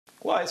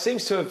Well, it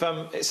seems to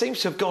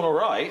have gone all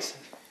right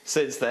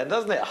since then,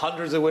 doesn't it?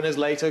 Hundreds of winners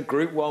later,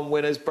 Group 1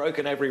 winners,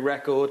 broken every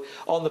record,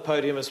 on the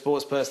podium of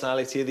Sports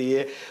Personality of the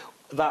Year.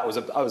 That was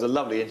a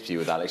lovely interview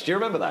with Alex. Do you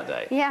remember that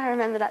day? Yeah, I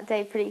remember that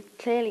day pretty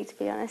clearly, to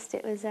be honest.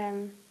 It was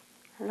a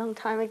long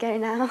time ago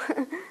now.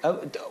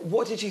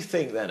 What did you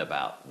think then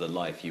about the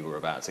life you were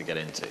about to get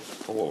into?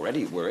 Or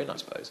already were in, I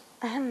suppose.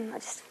 I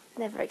just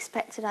never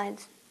expected I'd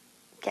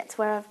get to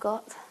where I've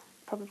got.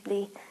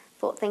 Probably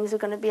thought things were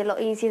going to be a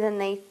lot easier than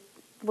they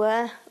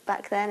were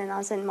back then, and I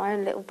was in my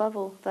own little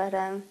bubble. But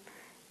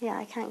yeah,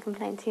 I can't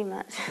complain too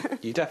much.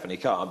 You definitely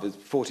can't. There's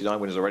 49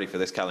 winners already for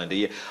this calendar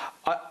year.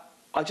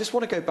 I just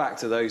want to go back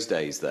to those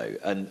days, though,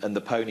 and the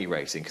pony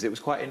racing, because it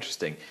was quite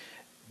interesting.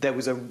 There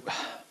was a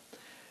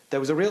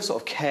real sort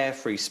of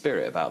carefree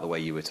spirit about the way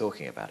you were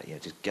talking about it. You know,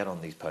 just get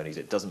on these ponies.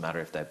 It doesn't matter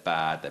if they're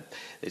bad.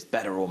 It's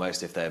better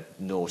almost if they're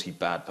naughty,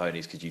 bad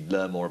ponies, because you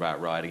learn more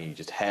about riding. You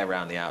just hair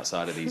around the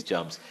outside of these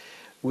jumps.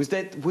 Was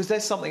there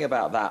something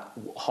about that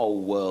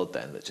whole world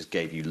then that just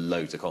gave you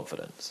loads of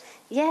confidence?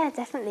 Yeah,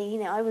 definitely.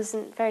 You know, I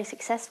wasn't very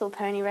successful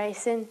pony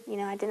racing. You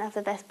know, I didn't have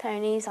the best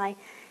ponies. I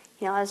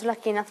was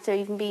lucky enough to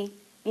even be,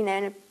 in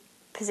a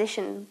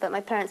position, but my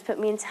parents put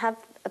me in to have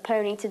a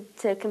pony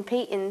to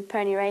compete in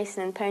pony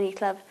racing and pony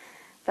club.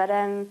 But,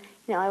 I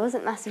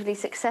wasn't massively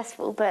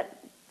successful,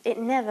 but it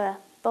never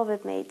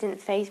bothered me. It didn't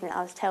faze me.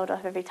 I was tailed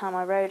off every time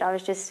I rode. I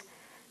was just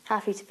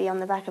happy to be on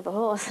the back of a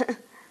horse.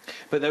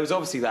 But there was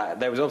obviously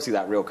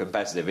that real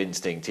competitive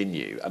instinct in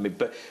you. I mean,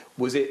 but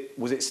was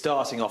it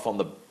starting off on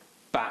the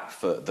back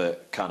foot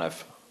that kind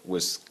of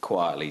was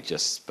quietly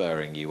just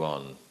spurring you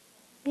on?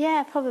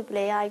 Yeah,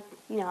 probably. I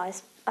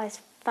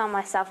found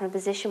myself in a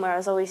position where I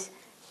was always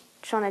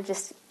trying to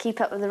just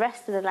keep up with the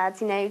rest of the lads,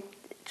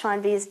 try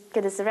and be as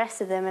good as the rest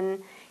of them.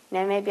 And,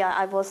 maybe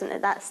I wasn't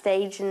at that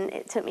stage, and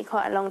it took me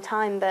quite a long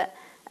time, but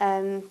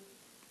I'm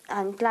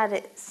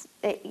glad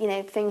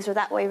things were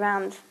that way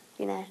round,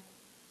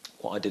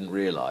 What I didn't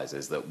realise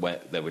is that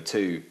there were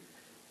two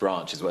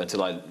branches,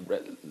 until I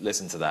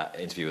listened to that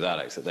interview with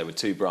Alex, that there were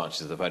two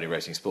branches of the pony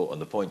racing sport. On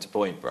the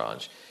point-to-point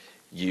branch,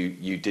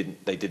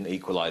 they didn't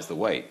equalise the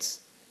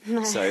weights.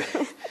 No.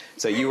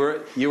 So you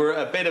were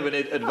a bit of an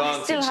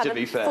advantage, to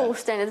be fair. I still had a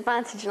 4-stone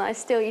advantage, and I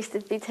still used to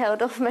be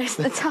tailed off most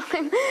of the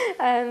time.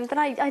 But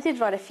I did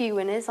ride a few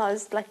winners. I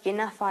was lucky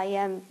enough. I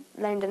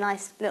loaned a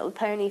nice little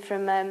pony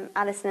from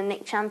Alison and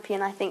Nick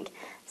Champion. I think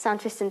Sam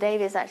Tristan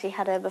Davies actually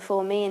had her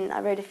before me, and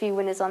I rode a few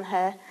winners on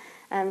her.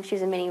 She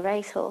was a mini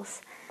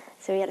racehorse,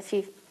 so we had a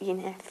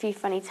few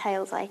funny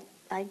tales.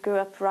 I grew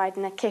up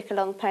riding a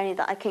kick-along pony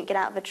that I couldn't get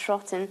out of a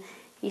trot, and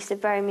used to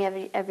bury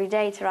me every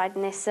day to ride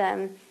in this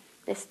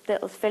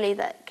little filly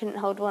that couldn't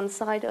hold one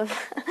side of.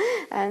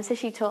 So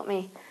she taught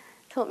me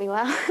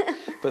well.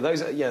 But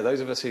those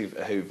of us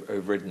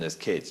who've ridden as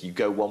kids, you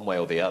go one way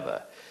or the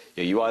other.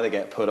 You either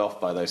get put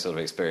off by those sort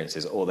of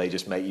experiences, or they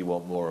just make you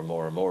want more and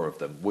more and more of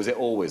them. Was it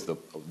always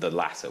the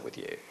latter with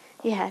you?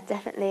 Yeah,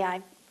 definitely.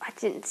 I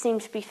didn't seem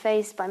to be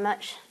fazed by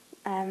much,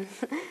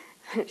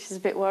 which is a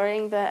bit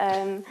worrying. But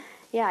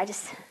I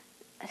just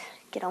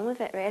get on with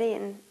it, really.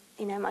 And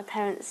my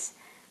parents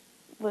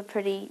were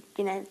pretty,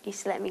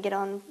 used to let me get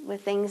on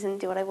with things and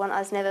do what I want. I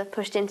was never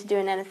pushed into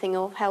doing anything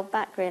or held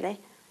back, really.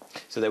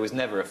 So there was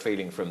never a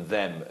feeling from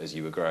them as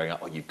you were growing up,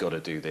 oh, you've got to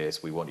do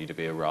this, we want you to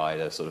be a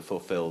rider, sort of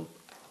fulfil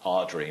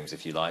our dreams,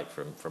 if you like,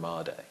 from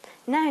our day?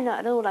 No, not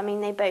at all. I mean,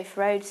 they both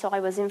rode, so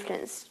I was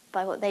influenced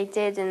by what they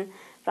did,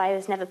 but I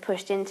was never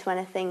pushed into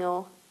anything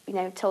or,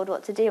 told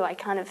what to do. I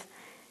kind of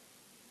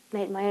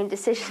made my own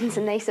decisions,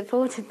 and they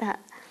supported that.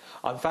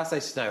 I'm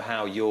fascinated to know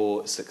how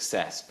your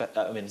success,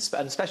 and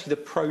especially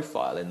the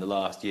profile in the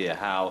last year,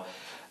 how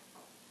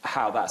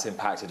that's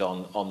impacted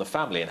on the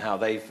family and how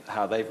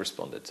they've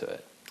responded to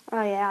it.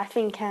 Oh yeah, I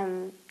think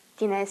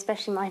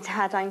especially my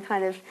dad. I'm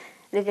kind of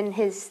living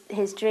his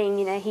dream.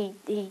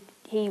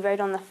 He rode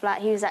on the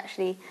flat. He was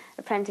actually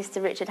apprenticed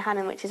to Richard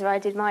Hannon, which is where I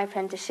did my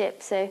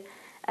apprenticeship. So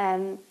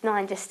I'm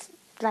just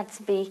glad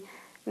to be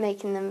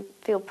making them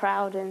feel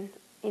proud, and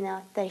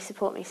they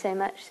support me so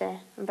much, so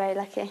I'm very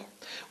lucky.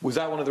 Was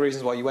that one of the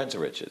reasons why you went to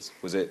Richards?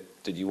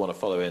 Did you want to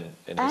follow in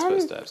his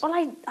footsteps?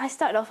 Well, I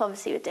started off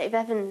obviously with Dave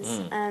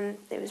Evans.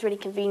 It was really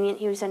convenient.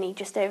 He was only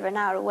just over an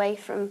hour away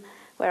from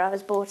where I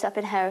was brought up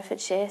in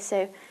Herefordshire,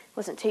 so it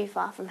wasn't too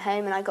far from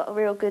home, and I got a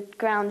real good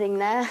grounding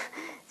there,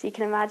 so you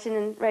can imagine,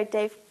 and rode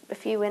Dave a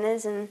few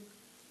winners and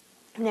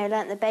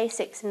learnt the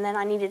basics, and then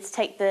I needed to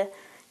take the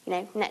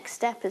next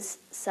step as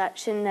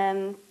such,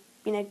 and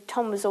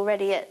Tom was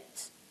already at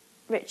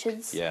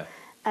Richards. Yeah.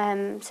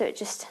 So it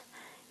just,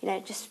 I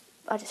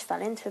just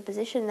fell into a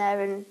position there,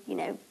 and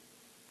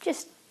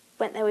just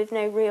went there with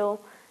no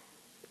real.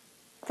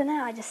 I don't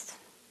know. I just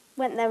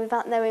went there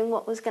without knowing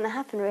what was going to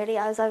happen. Really,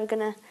 it was either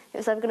going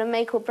to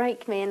make or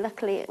break me, and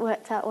luckily it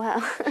worked out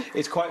well.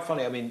 It's quite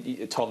funny. I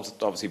mean, Tom's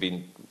obviously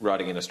been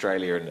riding in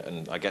Australia,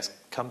 and I guess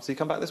does he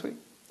come back this week?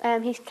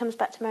 He comes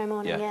back tomorrow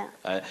morning.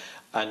 Yeah.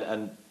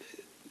 And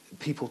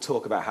people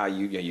talk about how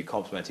you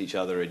complement each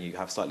other and you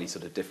have slightly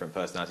sort of different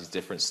personalities,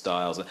 different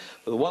styles. But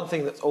the one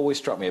thing that's always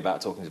struck me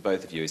about talking to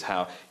both of you is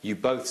how you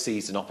both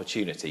seized an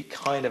opportunity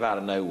kind of out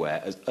of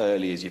nowhere as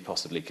early as you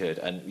possibly could.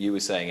 And you were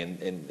saying,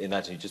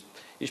 imagine you just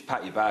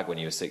pack your bag when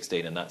you were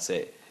 16 and that's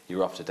it.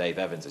 You're off to Dave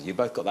Evans's. You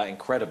both got that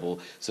incredible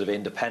sort of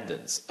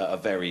independence at a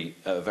very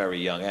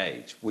young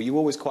age. Were you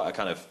always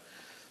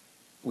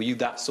were you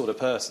that sort of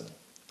person?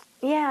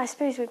 Yeah, I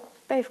suppose we're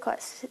both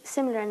quite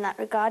similar in that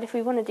regard. If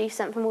we want to do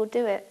something, we'll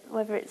do it,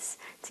 whether it's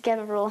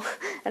together or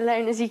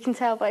alone, as you can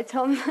tell by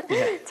Tom.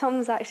 Yeah.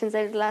 Tom's actions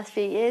over the last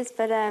few years.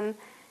 But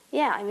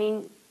yeah, I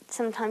mean,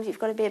 sometimes you've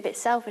got to be a bit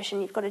selfish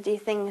and you've got to do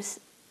things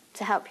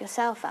to help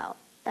yourself out.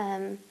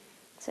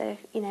 So,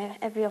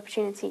 every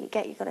opportunity you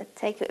get, you've got to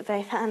take it with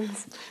both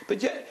hands.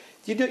 But yeah,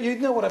 you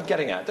know what I'm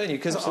getting at, don't you?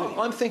 Because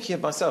I'm thinking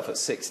of myself at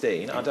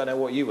 16. I don't know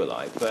what you were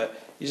like,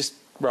 but you just,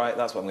 right,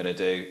 that's what I'm going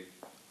to do.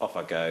 Off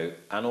I go.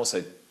 And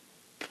also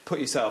put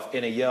yourself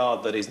in a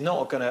yard that is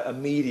not going to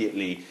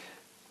immediately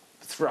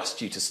thrust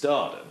you to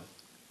stardom.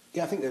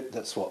 Yeah, I think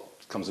that's what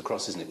comes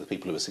across, isn't it, with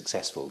people who are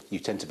successful. You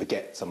tend to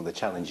forget some of the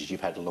challenges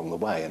you've had along the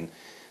way, and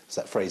it's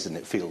that phrase, isn't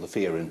it, feel the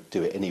fear and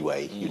do it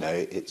anyway.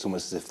 It's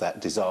almost as if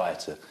that desire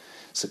to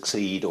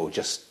succeed or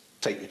just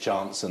take your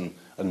chance and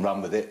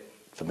run with it.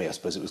 For me, I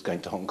suppose it was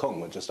going to Hong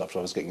Kong just after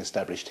I was getting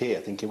established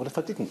here, thinking, well, if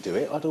I didn't do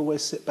it, I'd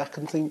always sit back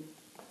and think,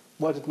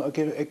 why didn't I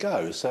give it a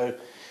go? So,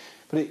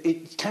 but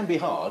it can be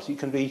hard. You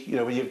can be,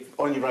 when you're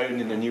on your own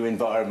in a new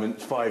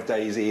environment, 5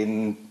 days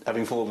in,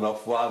 having fallen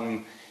off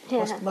one,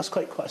 must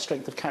create quite a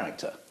strength of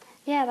character.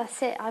 Yeah,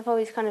 that's it. I've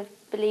always kind of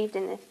believed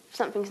in if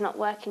something's not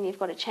working, you've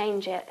got to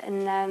change it.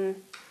 And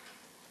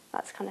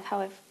that's kind of how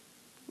I've,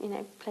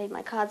 played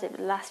my cards over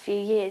the last few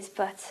years.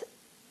 But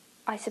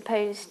I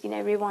suppose,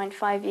 rewind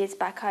 5 years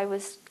back, I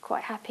was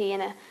quite happy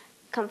in a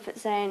comfort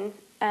zone,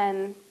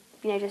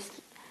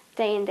 just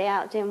day in, day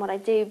out doing what I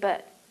do.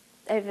 But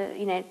over,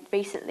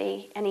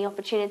 recently, any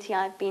opportunity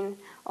I've been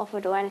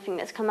offered or anything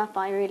that's come up,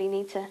 I really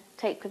need to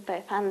take with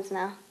both hands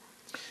now.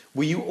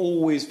 Were you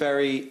always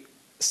very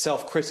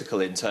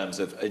self-critical in terms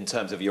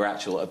of your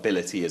actual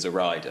ability as a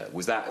rider?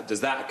 Does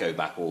that go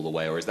back all the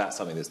way, or is that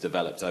something that's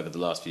developed over the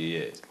last few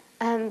years?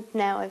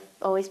 No, I've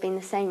always been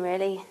the same,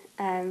 really.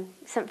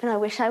 Something I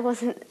wish I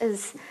wasn't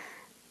as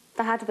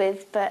bad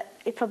with, but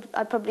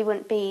I probably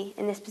wouldn't be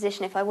in this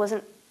position if I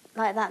wasn't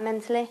like that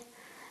mentally.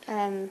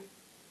 I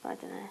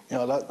don't know.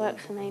 Yeah, it worked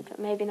for me, but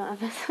maybe not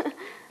others.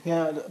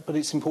 Yeah, but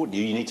it's important.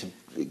 You need to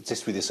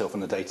exist with yourself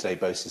on a day-to-day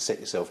basis, set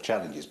yourself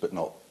challenges, but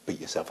not beat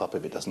yourself up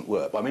if it doesn't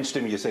work. But I'm interested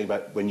in what you're saying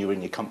about when you're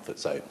in your comfort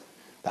zone.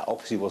 That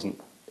obviously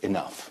wasn't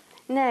enough.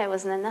 No, it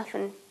wasn't enough.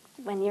 And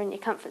when you're in your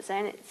comfort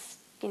zone, it's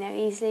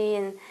easy,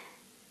 and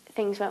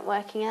things weren't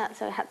working out,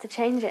 so I had to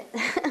change it.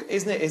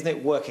 Isn't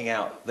it working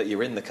out that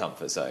you're in the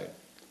comfort zone?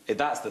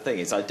 That's the thing.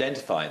 It's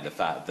identifying the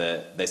fact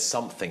that there's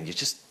something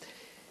it's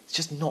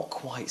just not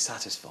quite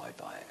satisfied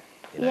by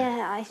it.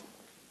 Yeah, I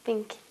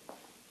think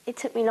it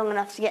took me long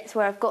enough to get to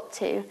where I've got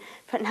to,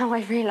 but now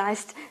I've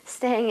realised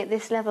staying at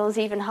this level is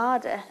even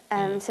harder.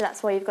 So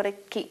that's why you've got to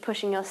keep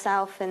pushing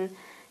yourself and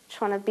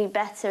trying to be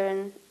better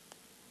and,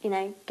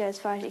 go as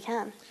far as you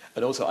can.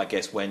 And also, I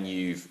guess, when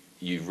you've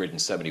ridden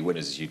so many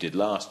winners as you did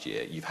last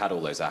year, you've had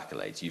all those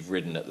accolades, you've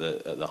ridden at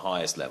the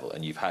highest level,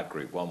 and you've had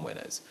Group 1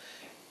 winners.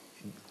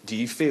 Do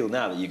you feel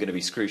now that you're going to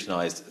be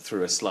scrutinised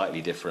through a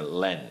slightly different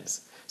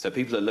lens? So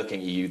people are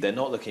looking at you, they're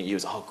not looking at you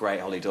as, oh, great,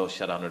 Hollie Doyle, she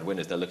had 100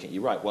 winners. They're looking at you,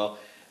 right, well,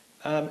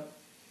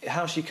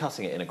 how's she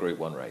cutting it in a Group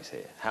 1 race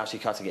here? How's she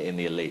cutting it in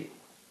the elite?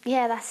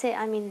 Yeah, that's it.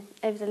 I mean,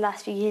 over the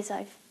last few years,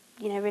 I've,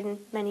 ridden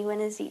many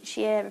winners each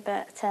year,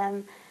 but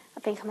I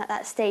think I'm at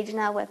that stage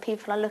now where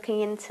people are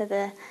looking into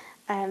the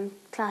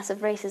class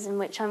of races in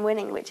which I'm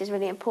winning, which is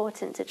really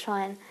important to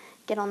try and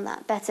get on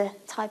that better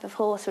type of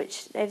horse,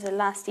 which over the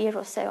last year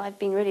or so I've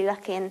been really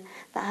lucky and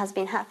that has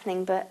been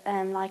happening. But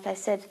like I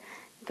said,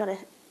 you've got to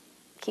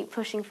keep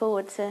pushing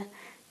forward to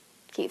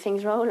keep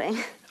things rolling.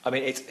 I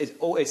mean,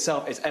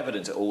 it's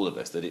evident to all of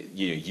us that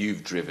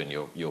you've driven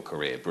your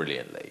career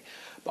brilliantly.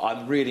 But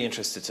I'm really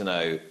interested to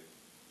know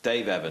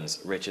Dave Evans,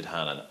 Richard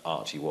Hannon,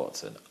 Archie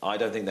Watson. I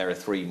don't think there are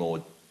three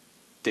more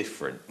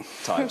different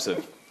types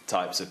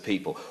of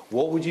people.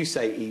 What would you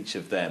say each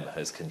of them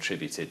has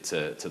contributed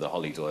to the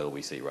Hollie Doyle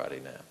we see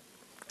riding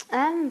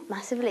now?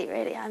 Massively,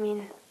 really. I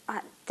mean,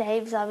 at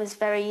Dave's, I was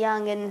very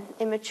young and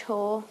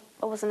immature.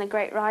 I wasn't a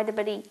great rider,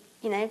 but he,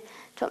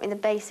 taught me the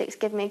basics,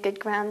 gave me a good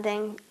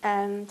grounding,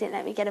 didn't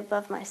let me get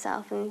above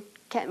myself and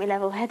kept me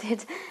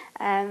level-headed.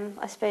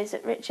 I suppose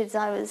at Richard's,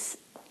 I was,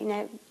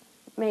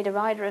 made a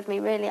rider of me,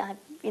 really.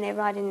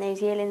 Riding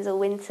those yearlings all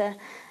winter,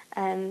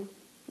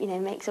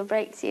 makes or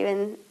breaks you,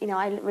 and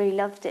I really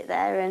loved it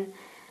there,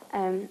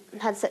 and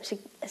had such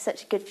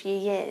a good few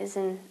years,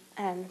 and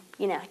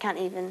I can't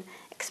even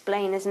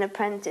explain as an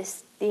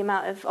apprentice the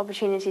amount of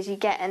opportunities you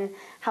get and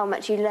how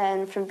much you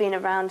learn from being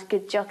around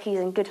good jockeys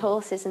and good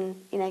horses and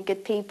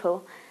good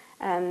people.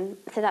 So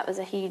that was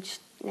a huge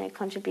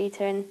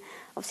contributor, and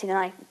obviously then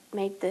I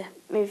made the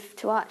move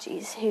to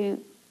Archie's, who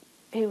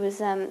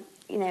was a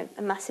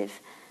massive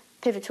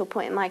pivotal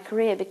point in my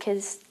career,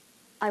 because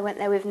I went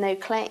there with no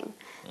claim.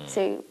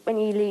 So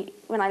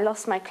when I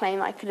lost my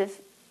claim, I could have,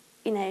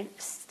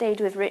 stayed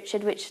with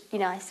Richard, which,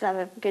 I still have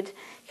a good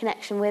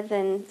connection with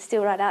and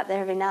still ride out there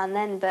every now and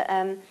then. But,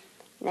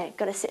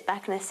 got to sit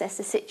back and assess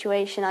the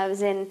situation I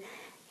was in.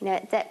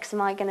 At Dex,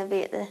 am I going to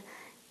be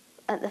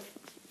at the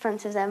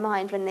front of their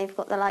mind when they've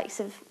got the likes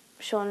of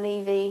Sean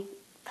Levy,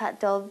 Pat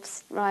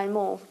Dobbs, Ryan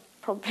Moore?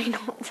 Probably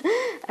not.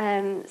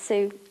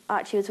 So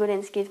Archie was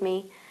willing to give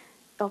me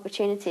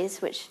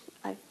opportunities, which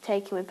I've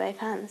taken with both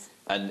hands.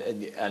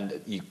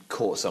 And you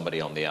caught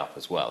somebody on the up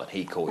as well, and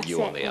he caught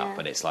you on the up,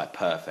 and it's like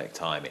perfect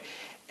timing.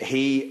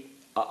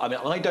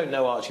 I don't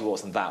know Archie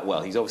Watson that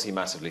well. He's obviously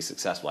massively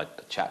successful. I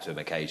chat to him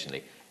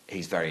occasionally.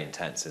 He's very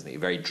intense, isn't he? A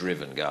very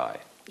driven guy.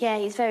 Yeah,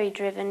 he's very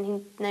driven.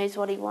 He knows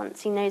what he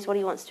wants. He knows what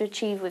he wants to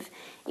achieve with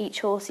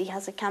each horse. He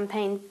has a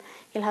campaign.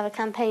 He'll have a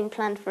campaign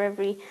planned for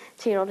every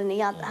 2-year-old, and he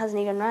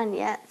hasn't even run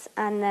yet.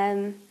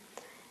 And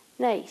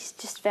no, he's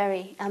just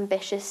very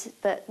ambitious.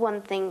 But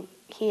one thing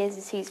he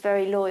is he's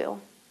very loyal.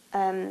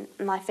 And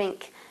I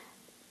think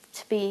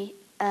to be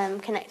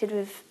connected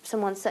with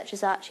someone such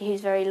as Archie,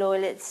 who's very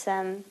loyal, it's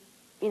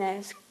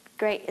it's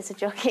great as a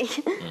jockey.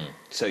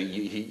 So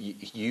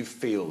you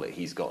feel that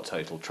he's got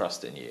total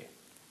trust in you?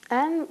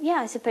 Yeah,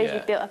 I suppose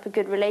we've built up a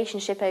good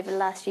relationship over the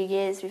last few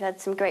years. We've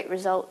had some great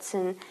results,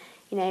 and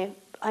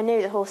I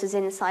know the horses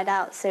inside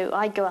out, so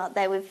I go out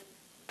there with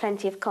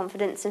plenty of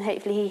confidence, and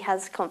hopefully he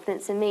has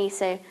confidence in me.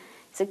 So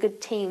it's a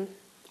good team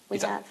we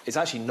have. It's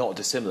actually not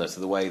dissimilar to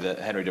the way that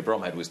Henry de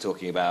Bromhead was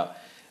talking about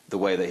the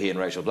way that he and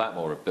Rachel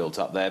Blackmore have built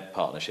up their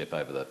partnership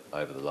over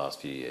the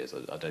last few years. I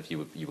don't know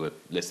if you were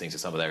listening to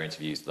some of their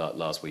interviews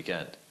last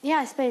weekend. Yeah,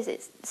 I suppose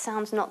it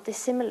sounds not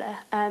dissimilar,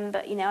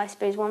 but I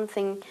suppose one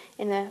thing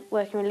in a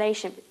working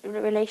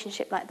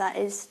relationship like that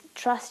is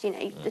trust.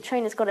 The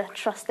trainer's got to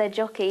trust their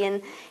jockey,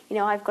 and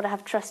I've got to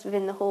have trust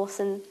within the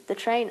horse and the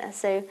trainer.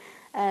 So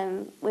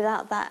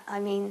without that, I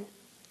mean,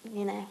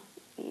 you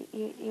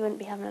wouldn't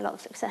be having a lot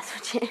of success,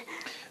 would you?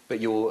 But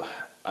you're,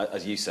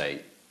 as you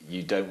say,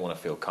 you don't want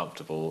to feel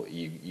comfortable.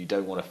 You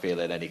don't want to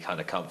feel in any kind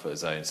of comfort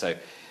zone. So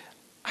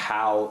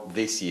how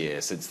this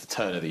year, since the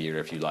turn of the year,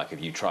 if you like, have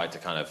you tried to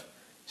kind of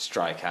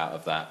strike out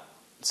of that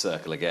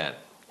circle again?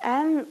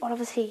 Well,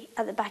 obviously,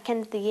 at the back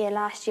end of the year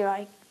last year,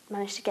 I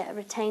managed to get a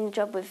retained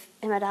job with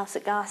Imad Al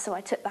Sagar, so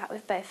I took that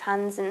with both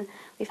hands, and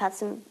we've had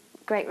some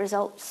great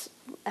results,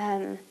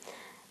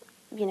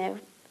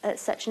 at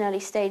such an early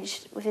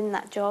stage within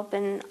that job,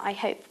 and I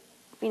hope,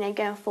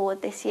 going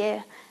forward this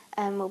year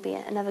will be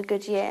another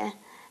good year.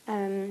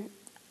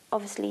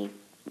 Obviously,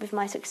 with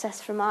my success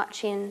from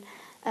Archie,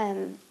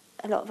 and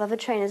a lot of other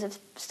trainers have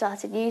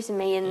started using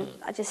me, and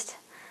I just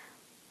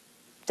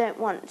don't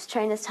want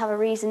trainers to have a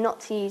reason not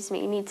to use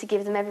me. You need to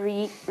give them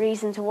every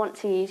reason to want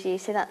to use you,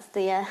 so that's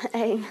the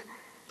aim.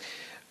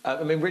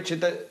 I mean,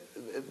 Richard,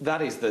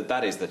 that is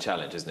the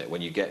challenge, isn't it?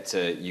 When you get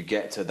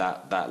to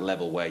that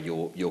level where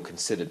you're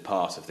considered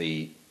part of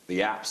the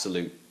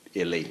absolute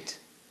elite,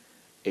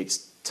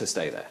 it's to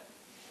stay there.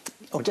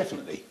 Oh,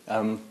 definitely.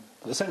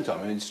 At the same time,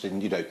 I'm interested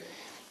in,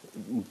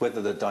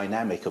 whether the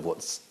dynamic of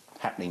what's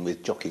happening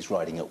with jockeys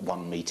riding at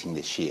one meeting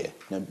this year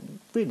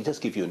really does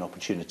give you an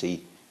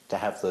opportunity to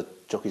have the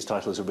jockey's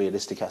title as a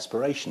realistic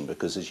aspiration,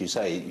 because, as you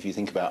say, if you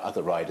think about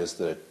other riders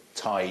that are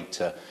tied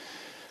to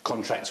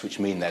contracts which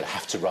mean they'll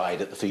have to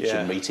ride at the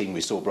featured meeting.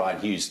 We saw Brian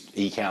Hughes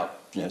eke out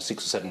 6 or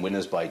 7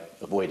 winners by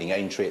avoiding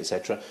Aintree,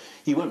 etc.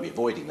 You won't be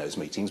avoiding those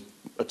meetings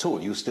at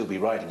all. You'll still be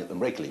riding at them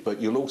regularly,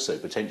 but you'll also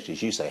potentially,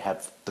 as you say,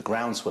 have the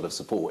groundswell of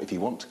support if you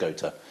want to go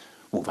to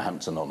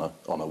Wolverhampton on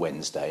a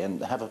Wednesday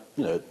and have a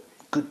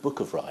good book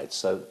of rides.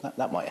 So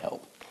that might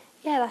help.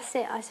 Yeah, that's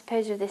it. I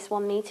suppose with this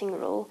one meeting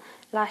rule,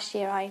 last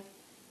year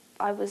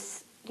I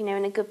was in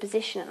a good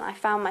position, and I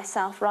found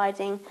myself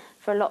riding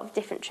for a lot of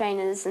different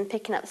trainers and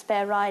picking up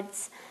spare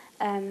rides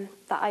that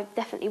I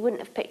definitely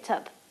wouldn't have picked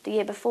up the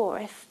year before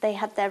if they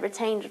had their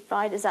retained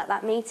riders at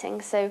that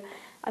meeting. So,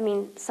 I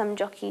mean, some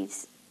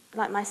jockeys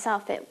like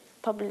myself,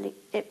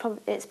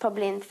 it's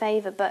probably in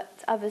favour, but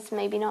others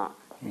maybe not.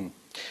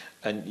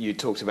 And you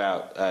talked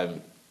about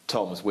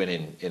Tom's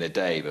winning in a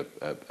day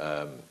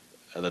a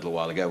little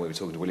while ago when we were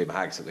talking to William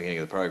Haggs at the beginning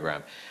of the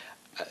programme.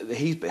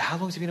 How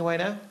long has he been away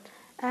now?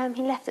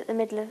 He left in the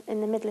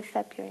middle of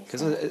February.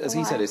 Because as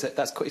he said, it's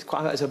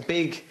a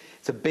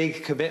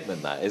big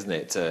commitment, that, isn't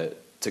it,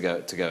 to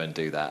go and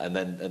do that,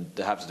 and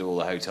to have to do all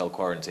the hotel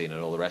quarantine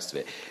and all the rest of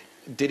it.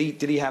 Did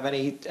he have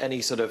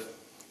any sort of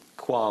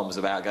qualms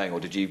about going, or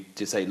did you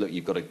just say, look,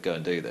 you've got to go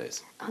and do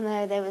this? Oh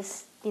no, there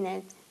was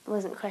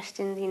wasn't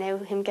questioned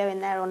him going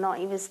there or not.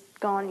 He was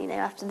gone.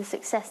 After the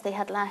success they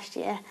had last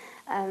year.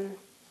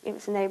 It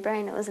was a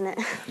no-brainer, wasn't it?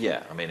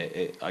 Yeah, I mean,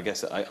 I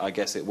guess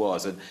it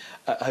was. And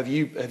have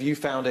you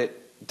found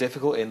it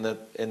difficult in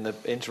the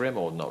interim,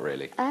 or not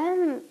really?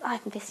 I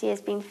think this year's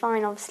been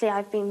fine. Obviously,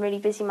 I've been really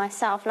busy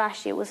myself.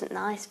 Last year wasn't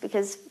nice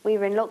because we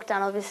were in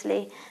lockdown,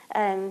 obviously,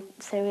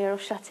 so we were all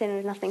shut in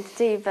with nothing to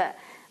do. But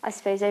I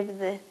suppose over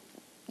the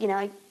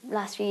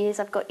last few years,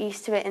 I've got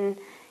used to it and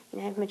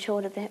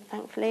matured a bit,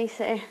 thankfully.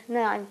 So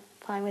no, I'm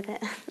fine with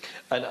it.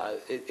 And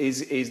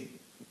is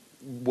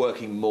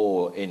working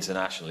more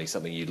internationally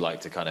something you'd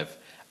like to kind of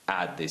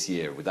add this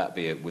year? Would that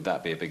be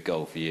a big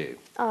goal for you?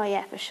 Oh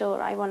yeah, for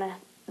sure. I want to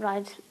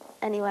ride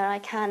anywhere I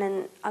can,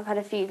 and I've had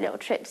a few little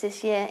trips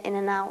this year in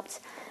and out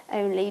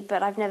only,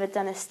 but I've never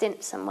done a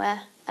stint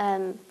somewhere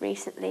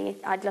recently.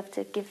 I'd love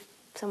to give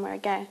somewhere a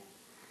go.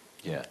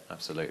 Yeah,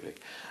 absolutely.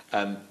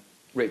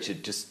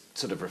 Richard, just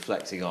sort of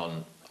reflecting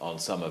on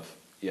some of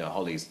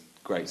Hollie's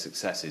great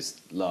successes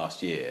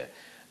last year.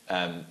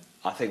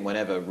 I think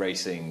whenever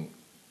racing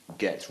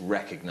gets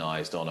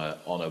recognised on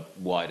a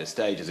wider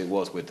stage, as it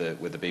was with the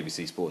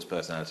BBC Sports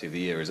Personality of the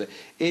Year,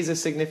 is a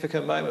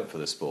significant moment for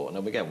the sport.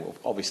 And again,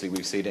 obviously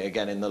we've seen it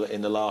again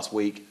in the last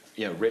week,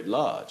 writ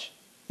large.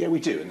 Yeah, we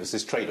do, and there's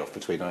this trade-off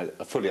between, I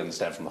fully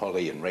understand from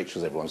Hollie and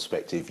Rachel's, everyone's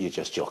perspective, you're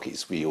just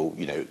jockeys, we all,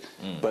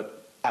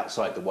 but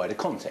outside the wider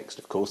context,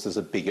 of course, there's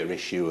a bigger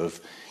issue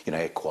of,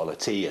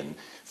 equality and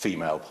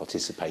female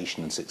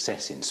participation and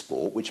success in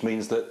sport, which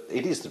means that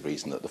it is the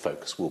reason that the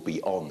focus will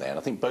be on there. And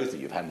I think both of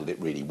you have handled it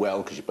really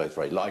well because you're both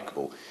very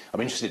likeable.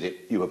 I'm interested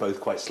if you were both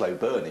quite slow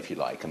burn, if you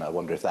like, and I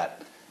wonder if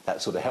that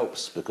sort of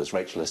helps, because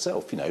Rachel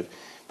herself,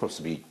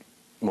 possibly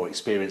more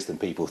experienced than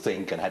people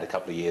think and had a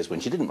couple of years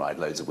when she didn't ride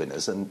loads of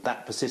winners, and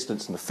that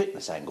persistence and the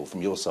fitness angle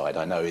from your side,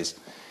 I know, is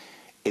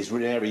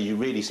an area you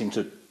really seem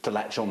to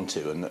latch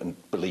onto and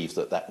believe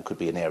that could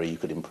be an area you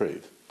could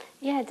improve.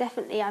 Yeah,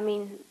 definitely. I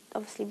mean,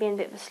 obviously being a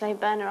bit of a slow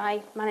burner,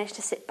 I managed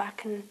to sit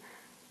back and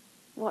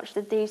watch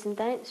the do's and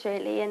don'ts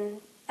really, and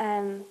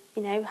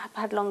have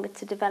had longer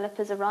to develop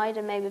as a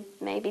rider,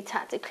 maybe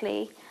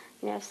tactically,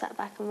 sat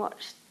back and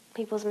watched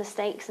people's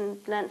mistakes and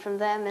learnt from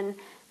them and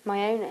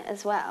my own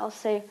as well.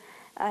 So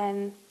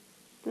I've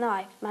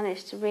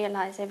managed to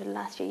realise over the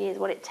last few years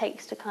what it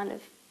takes to kind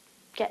of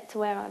get to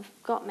where I've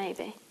got,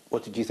 maybe.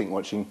 What did you think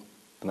watching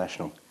the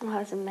National? Oh, it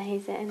was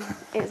amazing.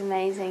 It was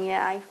amazing,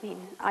 yeah. I mean,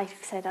 I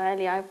said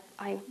earlier,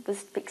 I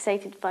was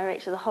fixated by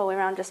Rachel the whole way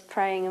around, just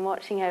praying and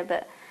watching her,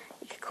 but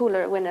you could call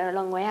her a winner a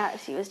long way out.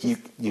 She was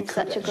just in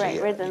such a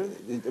great rhythm.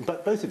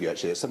 But both of you,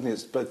 actually, it's something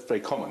that's both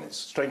very common. It's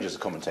strange as a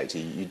commentator,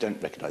 you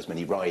don't recognise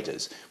many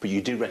riders, but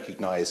you do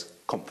recognise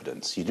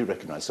confidence. You do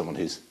recognise someone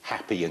who's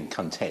happy and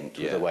content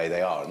with the way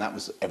they are, and that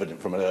was evident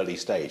from an early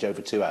stage.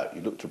 Over 2 out,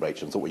 you looked at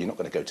Rachel and thought, well, you're not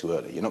going to go too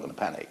early, you're not going to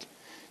panic.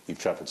 You've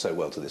travelled so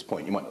well to this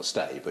point, you might not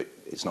stay, but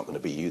it's not going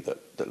to be you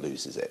that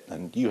loses it.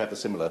 And you have a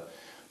similar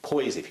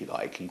poise, if you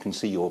like. You can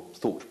see your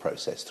thought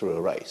process through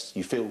a race.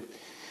 You feel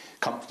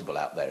comfortable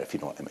out there, if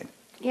you know what I mean.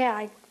 Yeah,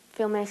 I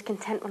feel most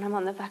content when I'm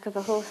on the back of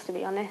a horse, to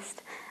be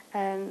honest.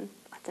 I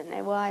don't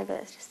know why,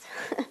 but it's just...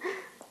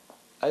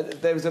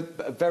 There was a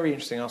very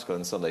interesting article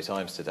in the Sunday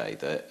Times today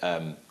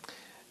that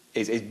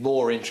is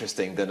more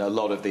interesting than a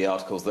lot of the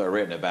articles that are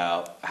written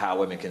about how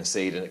women can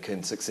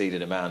succeed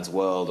in a man's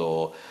world,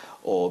 or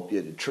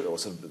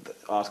sort of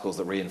articles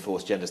that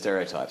reinforce gender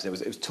stereotypes. It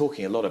was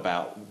talking a lot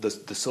about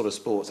the sort of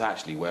sports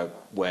actually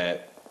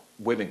where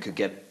women could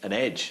get an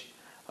edge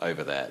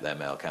over their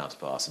male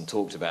counterparts, and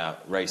talked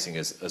about racing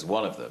as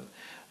one of them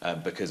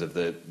because of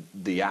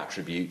the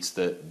attributes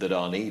that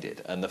are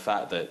needed, and the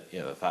fact that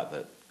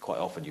quite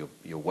often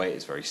your weight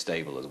is very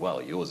stable as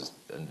well. Yours is,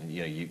 and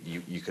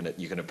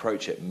you can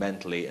approach it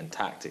mentally and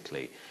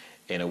tactically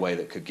in a way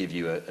that could give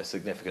you a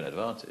significant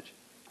advantage.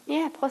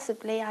 Yeah,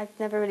 possibly. I've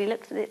never really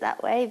looked at it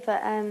that way,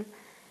 but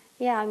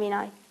yeah, I mean,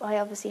 I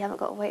obviously haven't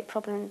got a weight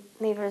problem,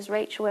 neither has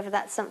Rachel. Whether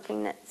that's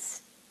something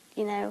that's,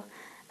 your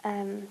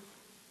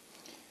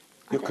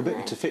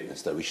commitment to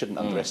fitness, though, we shouldn't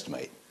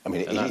underestimate. I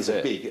mean, it is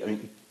a big. I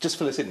mean, just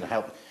fill us in on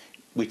how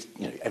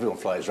everyone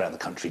flies around the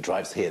country,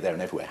 drives here, there,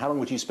 and everywhere. How long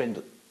would you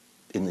spend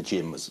in the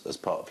gym as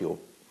part of your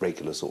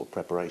regular sort of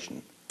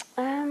preparation?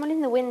 Well,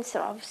 in the winter,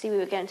 obviously, we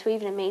were going to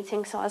evening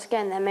meetings, so I was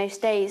going there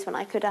most days when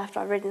I could after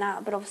I'd ridden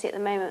out. But obviously, at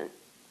the moment,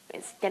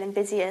 it's getting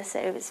busier, so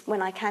it's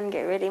when I can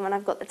go, really, when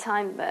I've got the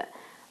time. But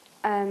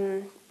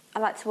I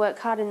like to work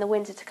hard in the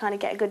winter to kind of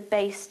get a good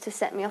base to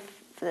set me off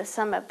for the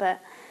summer.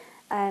 But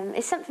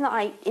it's something that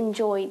I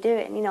enjoy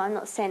doing. I'm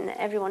not saying that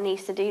everyone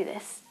needs to do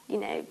this.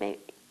 Maybe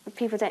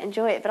people don't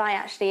enjoy it, but I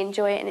actually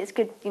enjoy it, and it's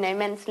good,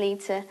 mentally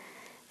to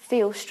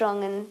feel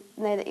strong and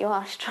know that you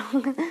are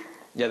strong.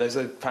 Yeah, there's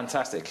a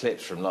fantastic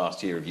clips from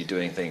last year of you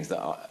doing things that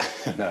are...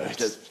 No,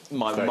 just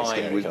my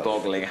mind was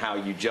boggling how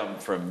you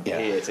jump from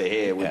here to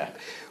here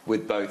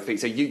with both feet.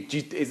 So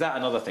is that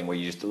another thing where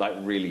you just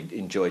really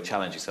enjoy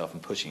challenging yourself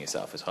and pushing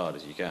yourself as hard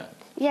as you can?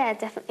 Yeah,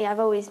 definitely. I've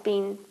always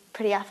been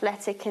pretty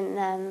athletic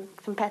and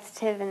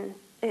competitive, and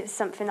it's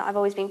something that I've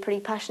always been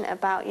pretty passionate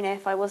about.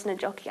 If I wasn't a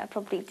jockey, I'd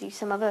probably do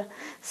some other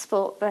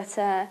sport, but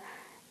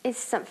it's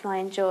something I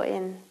enjoy,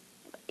 and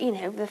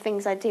the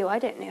things I do, I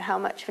don't know how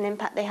much of an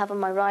impact they have on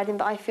my riding,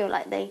 but I feel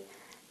like they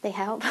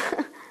help.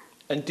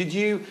 And could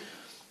you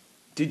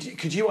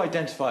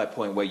identify a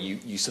point where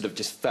you sort of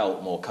just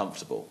felt more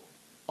comfortable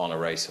on a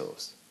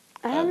racehorse?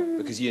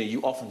 Because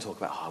you often talk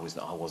about, I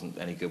wasn't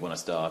any good when I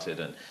started,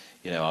 and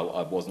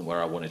I wasn't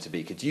where I wanted to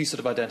be. Could you sort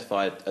of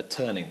identify a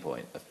turning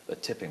point, a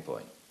tipping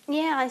point?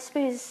 Yeah, I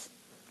suppose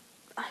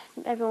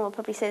everyone will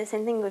probably say the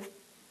same thing. With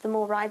the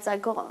more rides I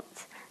got,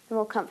 the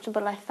more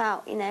comfortable I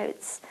felt.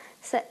 It's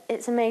So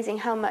it's amazing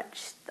how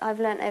much I've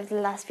learnt over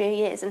the last few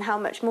years and how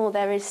much more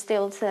there is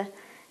still to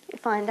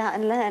find out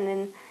and learn,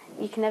 and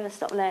you can never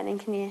stop learning,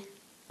 can you?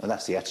 And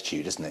that's the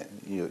attitude, isn't it?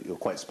 You're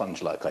quite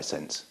sponge-like, I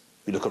sense.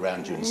 You look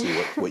around you and see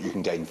what you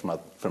can gain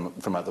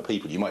from other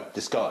people. You might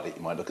discard it,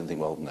 you might look and think,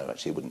 well, no,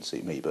 actually it wouldn't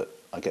suit me, but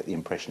I get the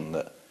impression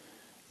that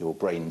your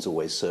brain's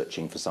always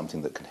searching for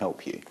something that can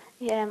help you.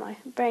 Yeah, my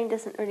brain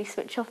doesn't really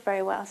switch off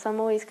very well, so I'm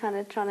always kind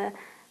of trying to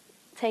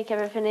take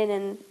everything in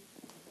and,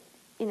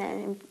 you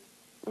know,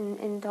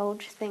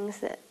 indulge things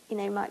that, you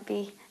know, might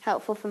be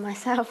helpful for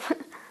myself.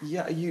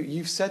 Yeah,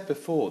 you've said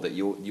before that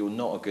you're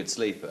not a good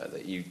sleeper,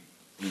 that you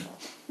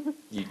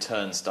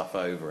turn stuff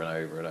over and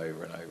over and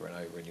over and over and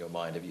over in your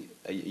mind.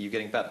 Are you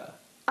getting better?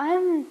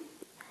 You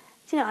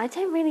know, I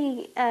don't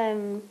really,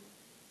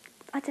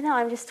 I don't know,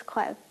 I'm just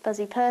quite a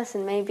buzzy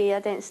person. Maybe I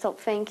don't stop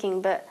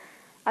thinking, but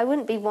I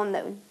wouldn't be one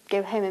that would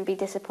go home and be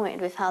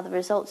disappointed with how the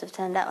results have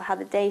turned out or how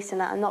the day's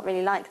turned out. I'm not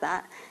really like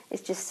that.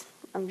 It's just,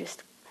 I'm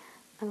just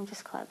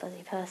quite a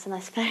buzzy person, I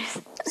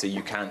suppose. So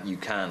you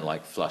can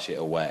like flush it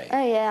away.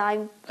 Oh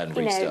yeah, and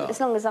you restart. know, as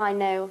long as I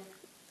know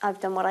I've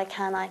done what I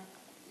can, I've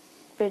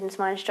ridden to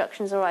my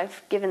instructions, or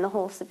I've given the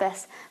horse the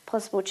best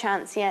possible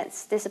chance. Yeah,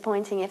 it's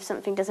disappointing if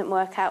something doesn't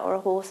work out or a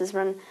horse has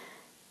run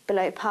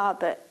below par,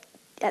 but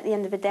at the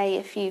end of the day,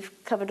 if you've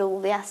covered all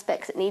the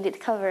aspects that needed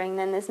covering,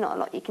 then there's not a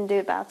lot you can do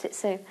about it.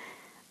 So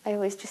I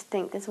always just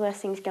think there's worse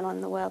things going on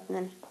in the world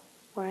than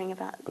worrying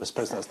about. But I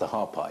suppose that's the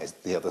hard part, is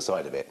the other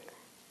side of it,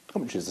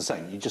 which is the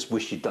same. You just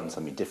wish you'd done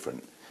something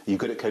different. Are you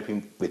good at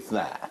coping with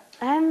that?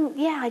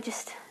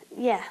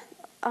 Yeah,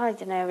 I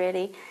don't know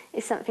really.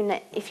 It's something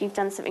that if you've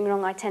done something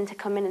wrong, I tend to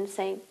come in and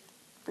say,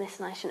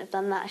 listen, I shouldn't have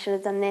done that, I should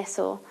have done this,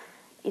 or,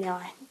 you know,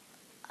 I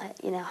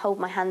hold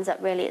my hands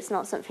up really. It's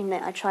not something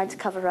that I try to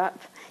cover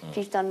up. If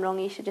you've done wrong,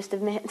 you should just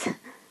admit.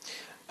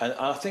 And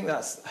I think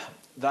that's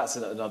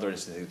another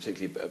interesting thing,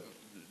 particularly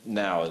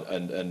now,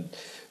 and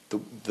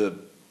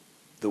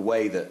the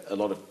way that a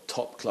lot of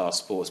top-class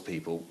sports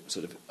people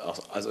sort of,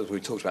 as we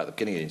talked about at the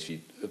beginning of the interview,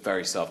 are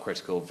very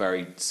self-critical,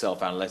 very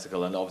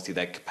self-analytical, and obviously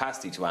their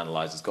capacity to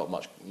analyse has got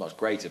much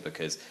greater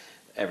because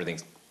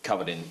everything's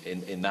covered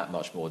in that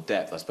much more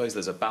depth. I suppose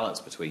there's a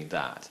balance between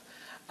that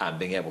and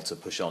being able to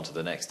push on to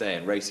the next day.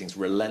 And racing's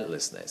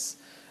relentlessness,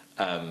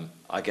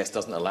 I guess,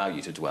 doesn't allow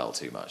you to dwell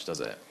too much, does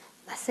it?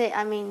 That's it.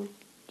 I mean,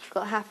 you've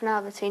got half an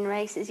hour between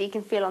races. You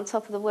can feel on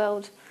top of the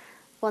world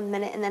 1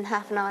 minute, and then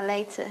half an hour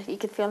later you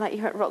could feel like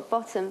you're at rock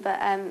bottom. But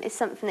it's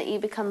something that you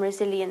become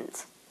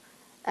resilient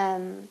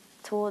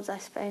towards, I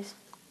suppose.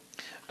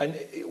 And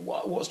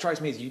what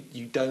strikes me is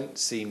you don't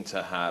seem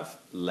to have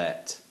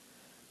let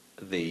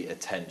the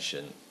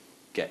attention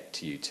get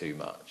to you too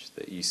much,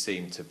 that you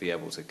seem to be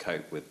able to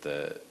cope with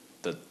the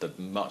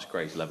much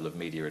greater level of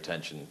media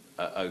attention.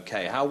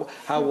 Okay, how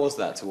was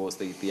that towards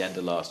the end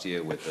of last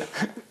year with the...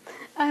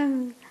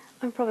 I'm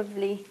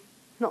probably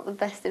not the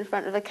best in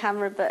front of a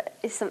camera, but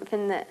it's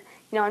something that,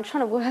 you know, I'm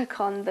trying to work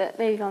on, but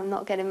maybe I'm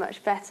not getting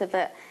much better,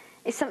 but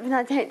it's something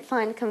I don't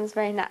find comes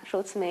very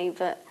natural to me.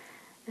 But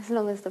as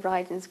long as the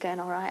riding's going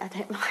all right, I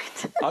don't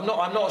mind. I'm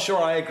not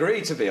sure I agree,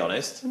 to be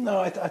honest.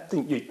 No, I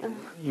think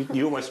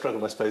you almost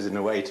struggle, I suppose, in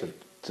a way to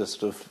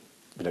sort of,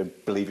 you know,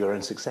 believe your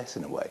own success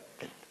in a way.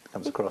 It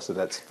comes across that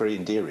that's very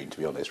endearing, to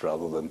be honest,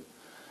 rather than...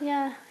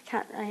 Yeah,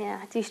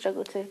 I do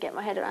struggle to get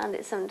my head around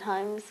it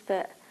sometimes,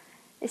 but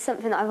it's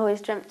something that I've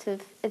always dreamt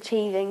of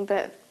achieving,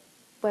 but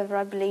whether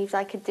I believed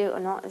I could do it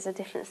or not is a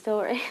different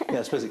story. Yeah,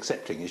 I suppose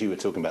accepting, as you were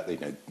talking about,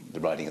 the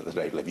riding at the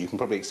day level, you can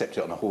probably accept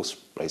it on a horse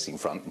racing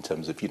front in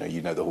terms of,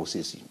 you know the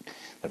horses,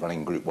 they're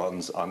running Group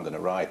 1s, I'm going to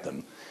ride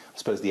them. I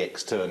suppose the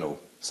external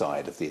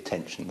side of the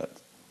attention that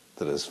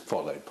has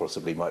followed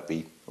possibly might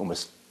be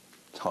almost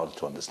harder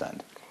to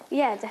understand.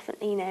 Yeah,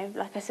 definitely, you know,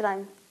 like I said,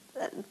 I'm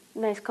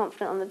most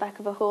confident on the back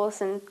of a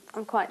horse, and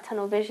I'm quite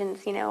tunnel visioned,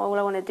 you know, all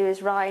I want to do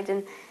is ride,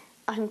 and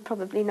I'm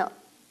probably not,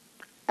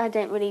 I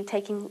don't really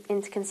take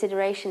into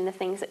consideration the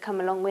things that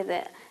come along with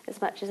it as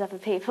much as other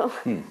people.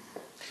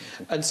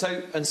 And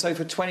so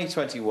for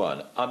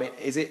 2021, I mean,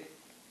 is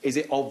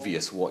it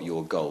obvious what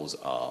your goals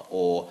are,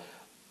 or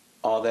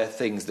are there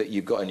things that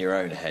you've got in your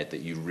own head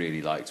that you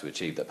really like to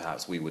achieve that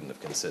perhaps we wouldn't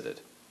have considered?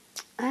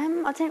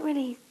 I don't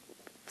really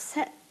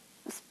set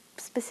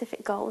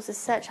specific goals as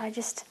such. I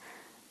just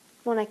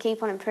want to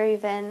keep on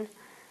improving,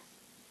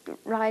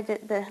 ride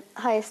at the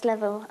highest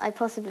level I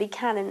possibly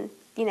can, and,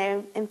 you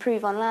know,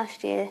 improve on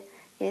last year's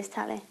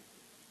tally.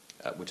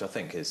 Which I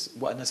think is...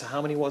 So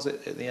how many was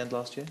it at the end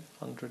last year?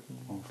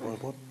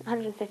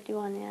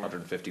 151, yeah.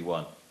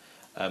 151.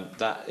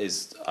 That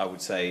is, I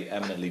would say,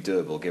 eminently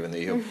doable, given that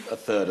you're a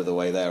third of the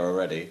way there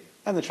already.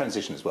 And the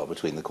transition as well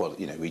between the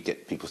quality. You know, we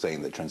get people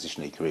saying that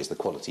transitionary careers, the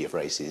quality of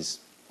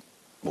races,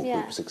 more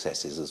group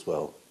successes as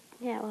well.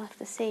 Yeah, we'll have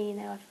to see. You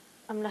know,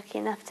 I'm lucky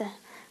enough to...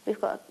 We've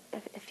got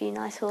a few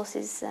nice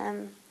horses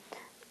to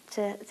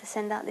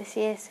send out this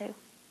year, so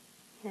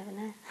you never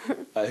know.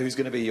 Who's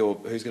going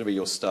to be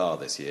your star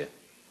this year,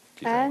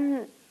 do you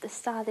think? the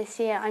start of this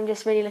year, I'm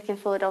just really looking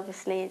forward.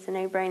 Obviously, it's a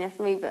no-brainer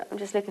for me, but I'm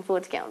just looking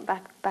forward to getting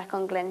back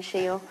on Glen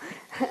Shiel.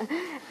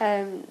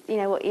 You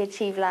know, what he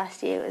achieved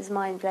last year was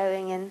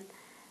mind-blowing, and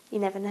you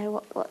never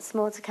know what's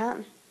more to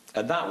come.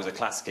 And that was a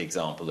classic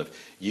example of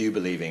you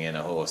believing in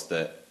a horse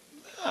that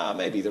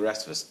maybe the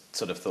rest of us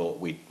sort of thought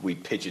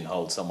we'd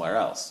pigeonholed somewhere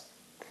else.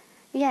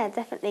 Yeah,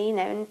 definitely, you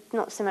know, and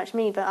not so much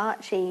me, but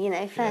Archie, you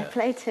know, fair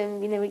play to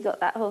him. You know, we got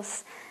that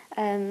horse,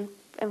 and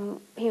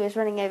he was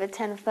running over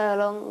 10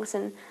 furlongs,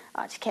 and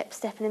Archie kept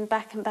stepping him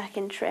back and back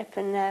in trip.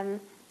 And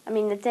I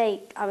mean, the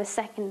day I was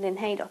second in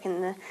Haydock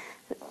in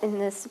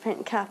the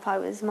Sprint Cup, I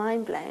was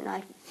mind blown.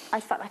 I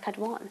felt like I'd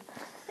won.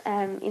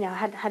 You know, I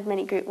had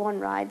many Group 1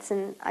 rides,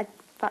 and I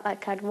felt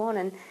like I'd won.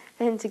 And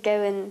for him to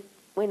go and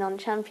win on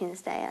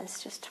Champions Day,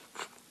 that's just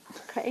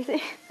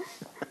crazy.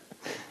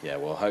 Yeah,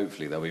 well,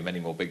 hopefully there'll be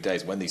many more big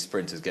days. When these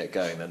sprinters get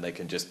going, then they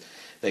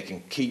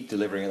can keep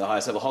delivering at the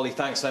highest level. Hollie,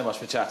 thanks so much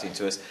for chatting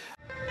to us.